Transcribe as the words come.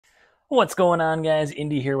What's going on, guys?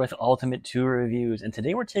 Indy here with Ultimate Tool Reviews, and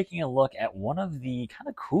today we're taking a look at one of the kind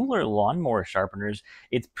of cooler lawnmower sharpeners.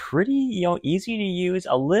 It's pretty, easy to use,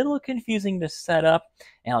 a little confusing to set up,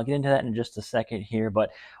 and I'll get into that in just a second here.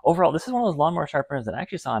 But overall, this is one of those lawnmower sharpeners that I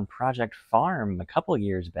actually saw on Project Farm a couple of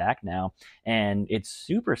years back now, and it's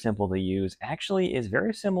super simple to use. Actually, is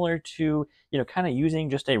very similar to, kind of using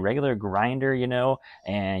just a regular grinder,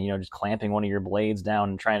 and just clamping one of your blades down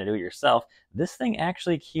and trying to do it yourself. This thing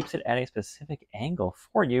actually keeps it at a specific angle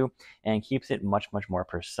for you and keeps it much more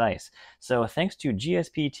precise. So thanks to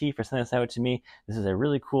GSTP for sending this out to me. This is a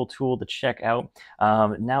really cool tool to check out.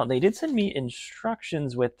 Now they did send me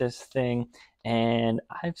instructions with this thing, and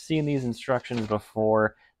I've seen these instructions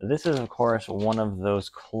before. This is, of course, one of those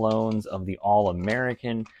clones of the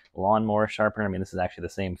All-American lawnmower sharpener. I mean, this is actually the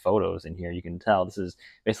same photos in here. You can tell this is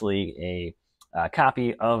basically a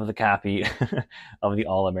copy of the copy of the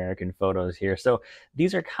All-American photos here. So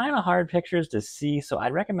these are kind of hard pictures to see, so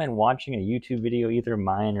I'd recommend watching a YouTube video, either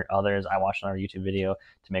mine or others. I watched another YouTube video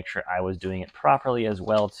to make sure I was doing it properly as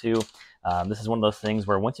well too. This is one of those things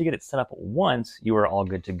where once you get it set up once, you are all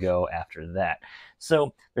good to go after that.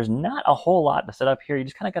 So there's not a whole lot to set up here. You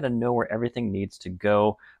just kind of got to know where everything needs to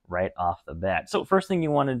go right off the bat. So first thing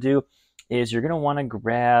you want to do is you're going to want to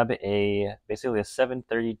grab basically a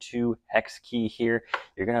 732 hex key here.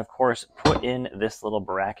 You're going to, of course, put in this little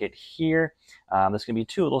bracket here. There's going to be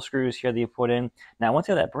two little screws here that you put in. Now, once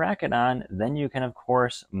you have that bracket on, then you can, of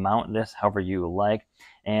course, mount this however you like.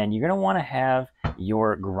 And you're going to want to have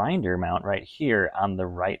your grinder mount right here on the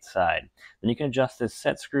right side. Then you can adjust this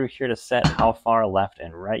set screw here to set how far left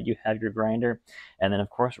and right you have your grinder. And then, of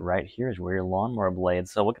course, right here is where your lawnmower blade.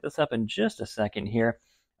 So we'll get this up in just a second here.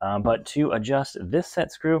 But to adjust this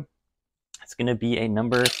set screw, it's going to be a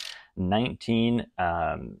number 19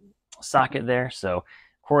 socket there. So,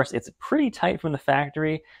 of course, it's pretty tight from the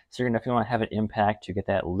factory, so you're going to definitely want to have an impact to get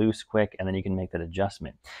that loose quick, and then you can make that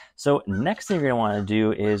adjustment. So next thing you're going to want to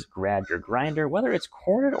do is grab your grinder. Whether it's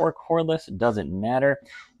corded or cordless, doesn't matter.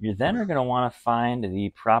 You then are going to want to find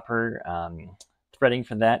the proper threading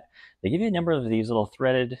for that. They give you a number of these little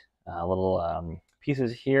threaded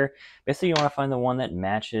pieces here. Basically, you want to find the one that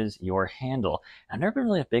matches your handle. I've never been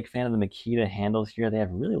really a big fan of the Makita handles here. They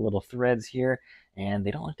have really little threads here, and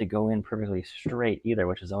they don't like to go in perfectly straight either,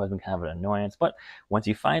 which has always been kind of an annoyance. But once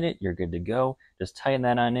you find it, you're good to go. Just tighten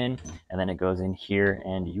that on in, and then it goes in here,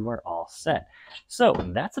 and you are all set. So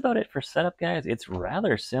that's about it for setup, guys. It's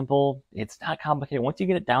rather simple. It's not complicated. Once you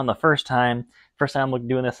get it down the first time I'm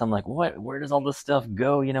doing this, I'm like, what? Where does all this stuff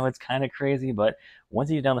go? It's kind of crazy, but once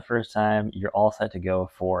you get down the first time, you're all set to go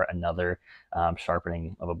for another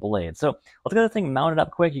sharpening of a blade. So let's get the thing mounted up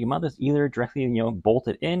quick. You can mount this either directly, bolt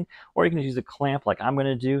it in, or you can just use a clamp like I'm going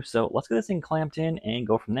to do. So let's get this thing clamped in and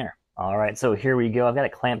go from there. All right, so here we go. I've got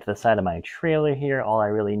it clamped to the side of my trailer here, all I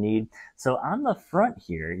really need. So on the front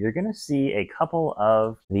here, you're going to see a couple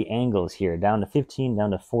of the angles here, down to 15,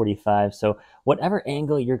 down to 45. So whatever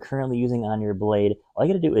angle you're currently using on your blade, all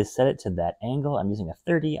you got to do is set it to that angle. I'm using a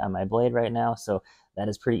 30 on my blade right now, so that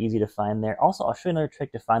is pretty easy to find there. Also, I'll show you another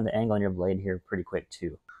trick to find the angle on your blade here pretty quick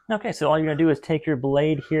too. Okay, so all you're going to do is take your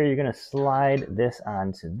blade here, you're going to slide this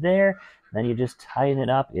onto there, then you just tighten it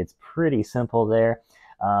up. It's pretty simple there.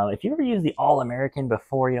 If you ever used the All-American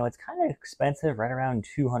before, it's kind of expensive, right around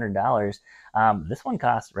 $200. This one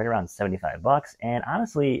costs right around 75 bucks, and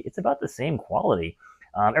honestly, it's about the same quality.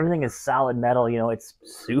 Everything is solid metal, it's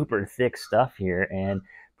super thick stuff here, and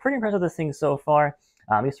pretty impressed with this thing so far.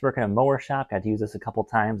 I used to work in a mower shop, got to use this a couple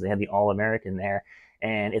times. They had the All-American there,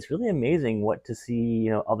 and it's really amazing what to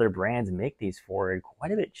see, other brands make these for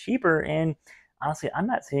quite a bit cheaper. And honestly, I'm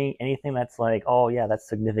not seeing anything that's like, oh yeah, that's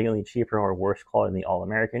significantly cheaper or worse quality than the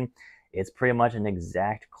All-American. It's pretty much an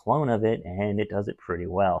exact clone of it, and it does it pretty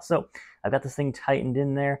well. So I've got this thing tightened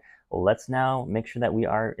in there. Let's now make sure that we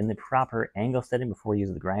are in the proper angle setting before we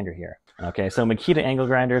use the grinder here. Okay, so Makita angle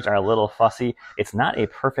grinders are a little fussy. It's not a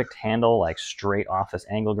perfect handle, like straight off this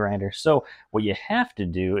angle grinder. So what you have to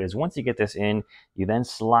do is once you get this in, you then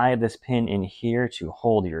slide this pin in here to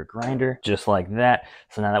hold your grinder, just like that.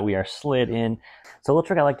 So now that we are slid in. So a little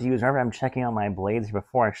trick I like to use whenever I'm checking out my blades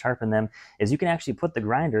before I sharpen them is you can actually put the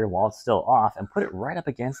grinder while it's still off and put it right up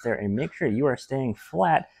against there and make sure you are staying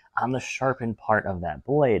flat on the sharpened part of that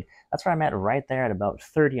blade. That's where I'm at right there at about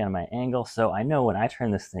 30 on my angle, so I know when I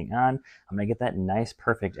turn this thing on, I'm gonna get that nice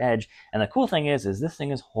perfect edge. And the cool thing is this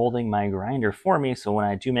thing is holding my grinder for me, so when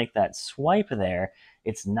I do make that swipe there,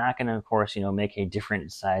 it's not gonna, of course, make a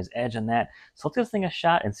different size edge on that. So let's give this thing a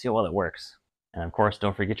shot and see how well it works. And of course,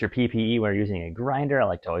 don't forget your PPE when you're using a grinder. I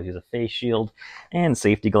like to always use a face shield and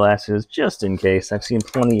safety glasses just in case. I've seen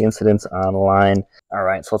plenty of incidents online. All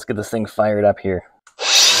right, so let's get this thing fired up here.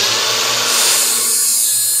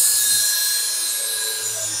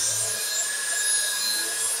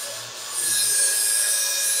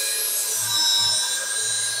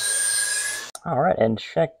 All right, and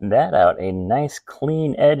check that out. A nice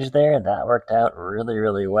clean edge there. That worked out really,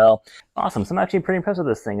 really well. Awesome. So I'm actually pretty impressed with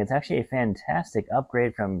this thing. It's actually a fantastic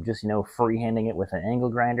upgrade from just, freehanding it with an angle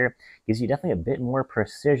grinder. Gives you definitely a bit more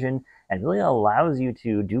precision and really allows you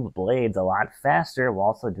to do blades a lot faster while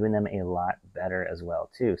also doing them a lot better as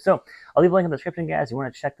well, too. So I'll leave a link in the description, guys. You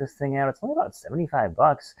want to check this thing out. It's only about 75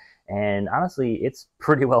 bucks. And honestly, it's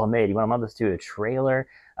pretty well made. You want to mount this to a trailer,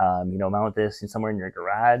 mount this somewhere in your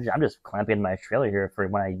garage. I'm just clamping in my trailer here for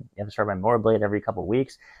when I have to start my mower blade every couple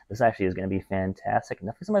weeks. This actually is going to be fantastic. And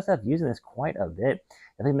definitely some of myself using this quite a bit.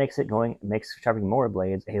 Definitely makes sharpening mower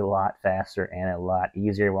blades a lot faster and a lot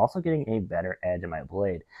easier. We're also getting a better edge in my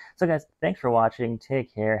blade. So guys, thanks for watching.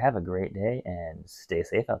 Take care. Have a great day and stay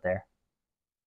safe out there.